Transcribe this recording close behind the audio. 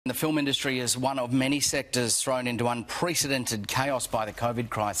The film industry is one of many sectors thrown into unprecedented chaos by the COVID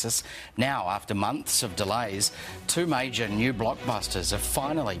crisis. Now, after months of delays, two major new blockbusters are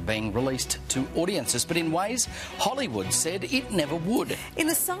finally being released to audiences, but in ways Hollywood said it never would. In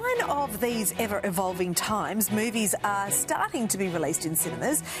a sign of these ever-evolving times, movies are starting to be released in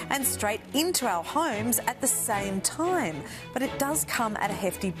cinemas and straight into our homes at the same time. But it does come at a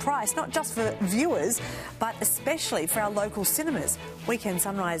hefty price, not just for viewers, but especially for our local cinemas. Weekend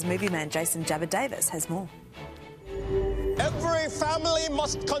Sunrise movie man Jason Jabba Davis has more. Every family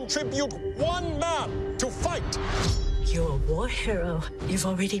must contribute one man to fight. You're a war hero. You've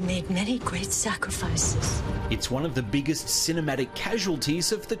already made many great sacrifices. It's one of the biggest cinematic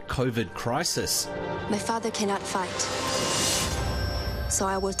casualties of the COVID crisis. My father cannot fight, so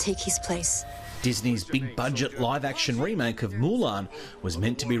I will take his place. Disney's big-budget live-action remake of Mulan was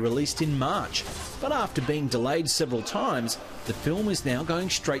meant to be released in March, but after being delayed several times, the film is now going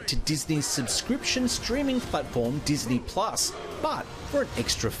straight to Disney's subscription streaming platform Disney+, but for an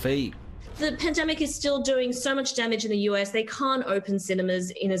extra fee. The pandemic is still doing so much damage in the US. They can't open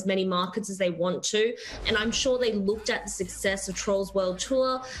cinemas in as many markets as they want to. And I'm sure they looked at the success of Trolls World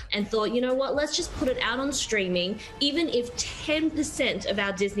Tour and thought, you know what, let's just put it out on streaming. Even if 10% of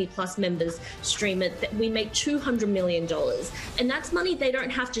our Disney Plus members stream it, we make $200 million. And that's money they don't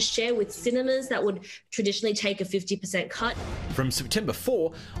have to share with cinemas that would traditionally take a 50% cut. From September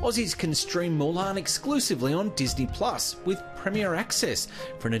 4, Aussies can stream Mulan exclusively on Disney Plus with Premier Access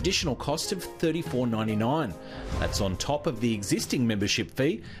for an additional cost of $34.99. That's on top of the existing membership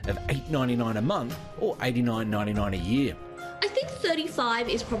fee of $8.99 a month or $89.99 a year. I think $35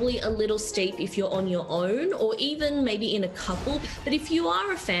 is probably a little steep if you're on your own or even maybe in a couple. But if you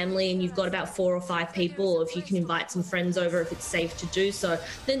are a family and you've got about 4 or 5 people, or if you can invite some friends over if it's safe to do so,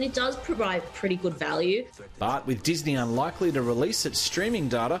 then it does provide pretty good value. But with Disney unlikely to release its streaming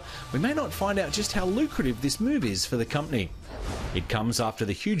data, we may not find out just how lucrative this move is for the company. It comes after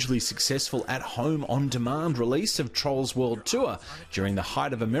the hugely successful at-home on-demand release of Trolls World Tour during the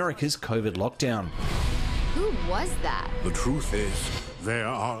height of America's COVID lockdown. Who was that? The truth is, there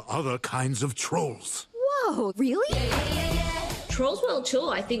are other kinds of trolls. Whoa, really? Trolls World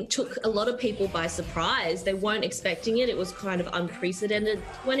Tour, I think, took a lot of people by surprise. They weren't expecting it. It was kind of unprecedented.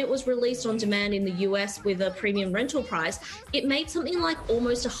 When it was released on demand in the US with a premium rental price, it made something like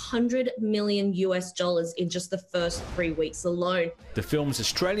almost $100 million in just the first 3 weeks alone. The film's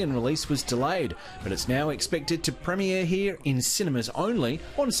Australian release was delayed, but it's now expected to premiere here in cinemas only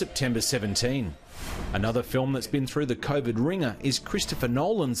on September 17. Another film that's been through the COVID ringer is Christopher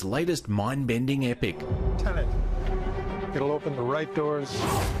Nolan's latest mind-bending epic. Tenet. It'll open the right doors,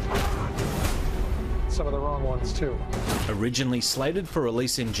 some of the wrong ones too. Originally slated for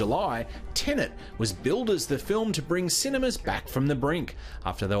release in July, Tenet was billed as the film to bring cinemas back from the brink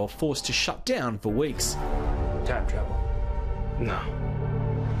after they were forced to shut down for weeks. Time travel. No.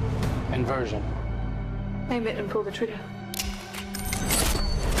 Inversion. Aim it and pull the trigger.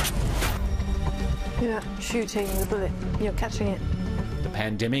 You're not shooting the bullet, you're catching it. The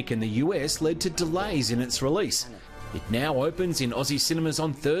pandemic in the US led to delays in its release. It now opens in Aussie cinemas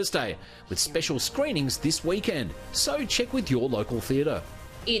on Thursday, with special screenings this weekend, so check with your local theatre.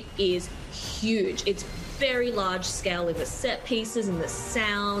 It is huge. It's very large scale in the set pieces, in the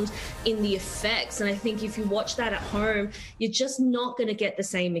sound, in the effects, and I think if you watch that at home, you're just not going to get the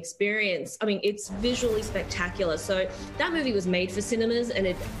same experience. I mean, it's visually spectacular, so that movie was made for cinemas and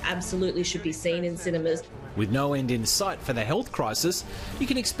it absolutely should be seen in cinemas. With no end in sight for the health crisis, you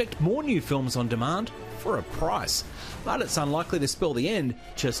can expect more new films on demand for a price. But it's unlikely to spell the end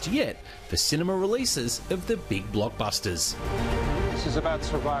just yet for cinema releases of the big blockbusters. This is about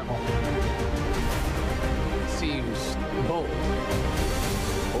survival. Seems bold.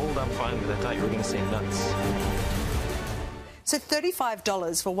 Bold, I'm fine with. I thought you were going to say nuts. So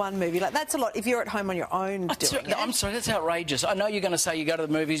 $35 for one movie, like that's a lot if you're at home on your own doing it. I'm sorry, that's outrageous. I know you're going to say you go to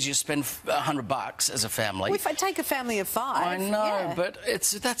the movies, you spend $100 as a family. Well, if I take a family of 5, I know, yeah. but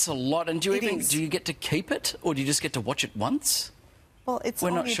that's a lot. And do you get to keep it, or do you just get to watch it once? Well, it's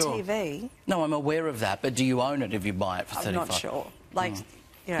on your TV. No, I'm aware of that, but do you own it if you buy it for $35? I'm not sure. Like,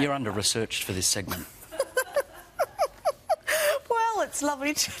 you know. You're under-researched for this segment. Well, it's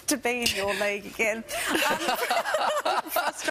lovely to be in your league again.